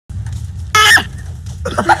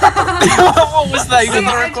What was that? You did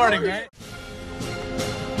the recording, right?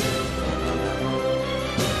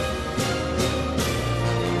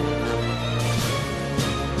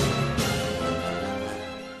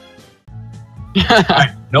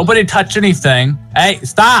 Alright, nobody touch anything. Hey,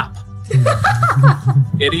 stop!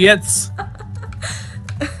 Idiots.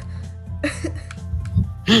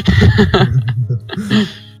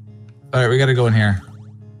 Alright, we gotta go in here.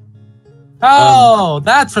 Oh,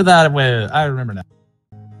 that's for that. I remember now.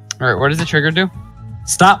 Alright, what does the trigger do?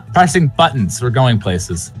 Stop pressing buttons. We're going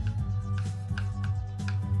places.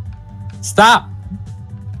 Stop!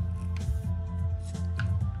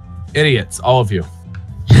 Idiots, all of you.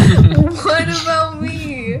 What about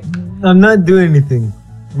me? I'm not doing anything.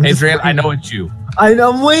 Adrian, I know it's you.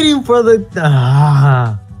 I'm waiting for the.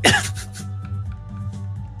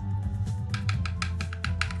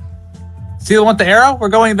 See the one with the arrow? We're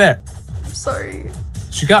going there. I'm sorry.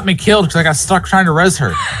 She got me killed because I got stuck trying to res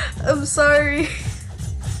her. I'm sorry.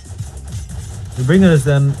 You're bringing us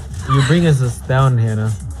down. You're bringing us down,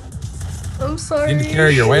 Hannah. I'm sorry. You need to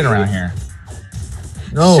carry your weight around here.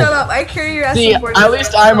 No. Shut up. I carry your ass. See, at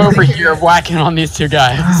least I'm over here whacking on these two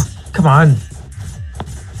guys. Come on.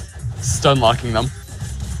 Stun locking them.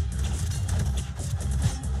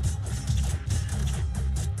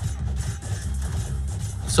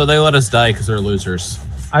 So they let us die because they're losers.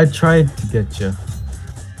 I tried to get you.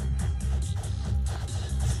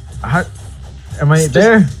 How, am I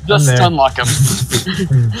there? Just I'm stun lock them.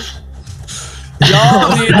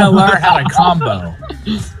 Y'all need to learn how to combo.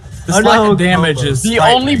 This lack of damage is the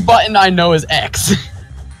only button I know is X.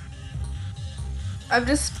 I've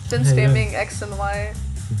just been spamming X and Y.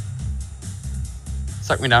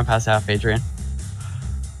 Suck me down past half, Adrian.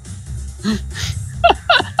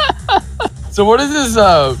 So what does this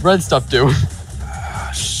red stuff do?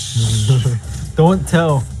 Don't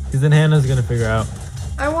tell, because then Hannah's gonna figure out.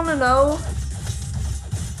 I want to know.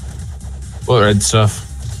 What red stuff?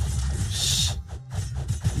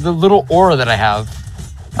 The little aura that I have.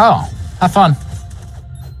 Oh, have fun.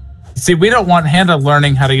 See, we don't want Hannah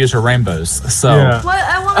learning how to use her rainbows, so. Yeah. What?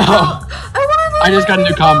 I want to know. I want to know. I just got a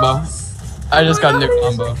new combo. I just got a new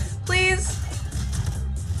Please. combo. Please.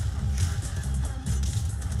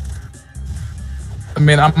 I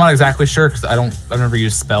mean, I'm not exactly sure because I've never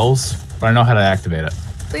used spells, but I know how to activate it.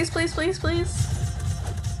 Please, please, please, please.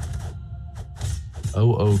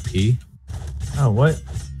 OOP. Oh, what?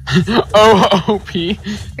 OOP?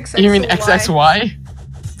 You mean XXY?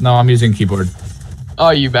 No, I'm using keyboard. Oh,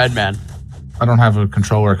 you bad man. I don't have a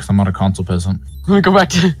controller because I'm not a console peasant. Go back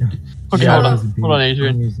to. Okay, Yeah, hold on,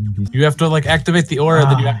 Adrian. You have to like activate the aura,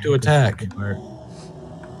 then you have to attack.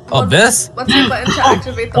 Oh, this? What's the button to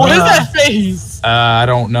activate the What is that face? I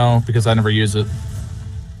don't know because I never use it.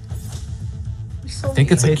 So I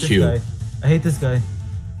think it's a Q. I hate this guy.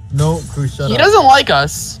 No, Cruz, shut He up. doesn't like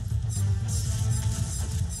us.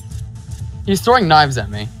 He's throwing knives at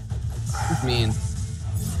me. He's mean.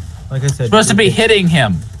 Like I said, Supposed to be hitting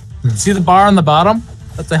him. See the bar on the bottom?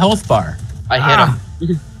 That's a health bar. I hit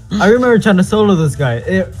him. I remember trying to solo this guy.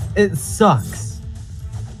 It sucks.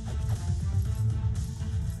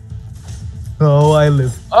 Oh, I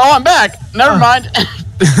live. Oh, I'm back. Never mind.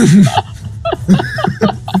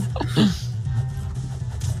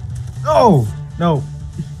 Oh no!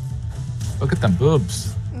 Look at them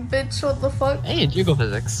boobs. Bitch, what the fuck? Hey, jiggle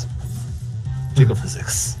physics. Jiggle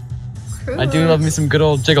physics. I do love me some good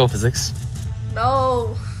old jiggle physics.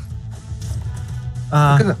 No.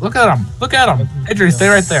 Look at him. Look at him. Adrian, stay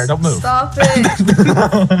right there. Don't move. Stop it.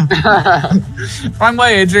 Wrong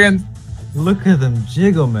way, Adrian. Look at them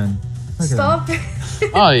jiggle, man. Stop it.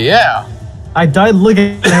 Oh yeah. I died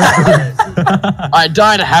looking at I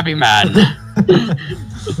died a happy man.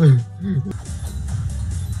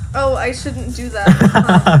 Oh, I shouldn't do that.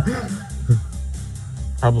 Huh?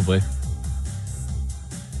 Probably.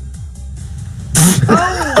 Oh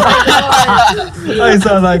my god. I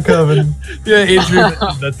saw that coming. Yeah, Adrian.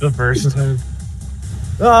 That's the first time.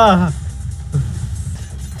 Ah.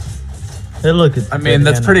 Hey, look. It's I mean,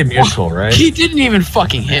 that's pretty mutual, right? He didn't even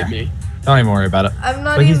fucking hit me. Don't even worry about it. I'm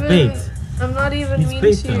not But he's even. bait. I'm not even He's mean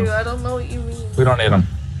bait, to you. though. I don't know what you mean. We don't need him.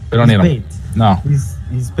 We don't need him. Bait. No.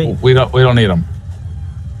 He's bait. We don't need him.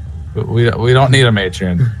 We don't need him,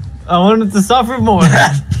 Adrian. I wanted to suffer more.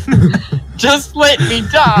 Just let me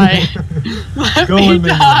die. Let Go me in,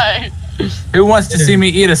 man. die. Who wants to see me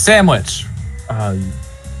eat a sandwich?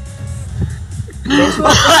 Bitch,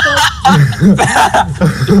 what the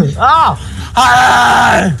fuck?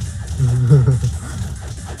 Ah!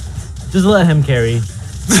 Just let him carry.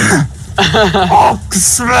 Hulk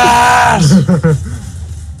smash!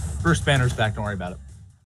 Bruce Banner's back. Don't worry about it.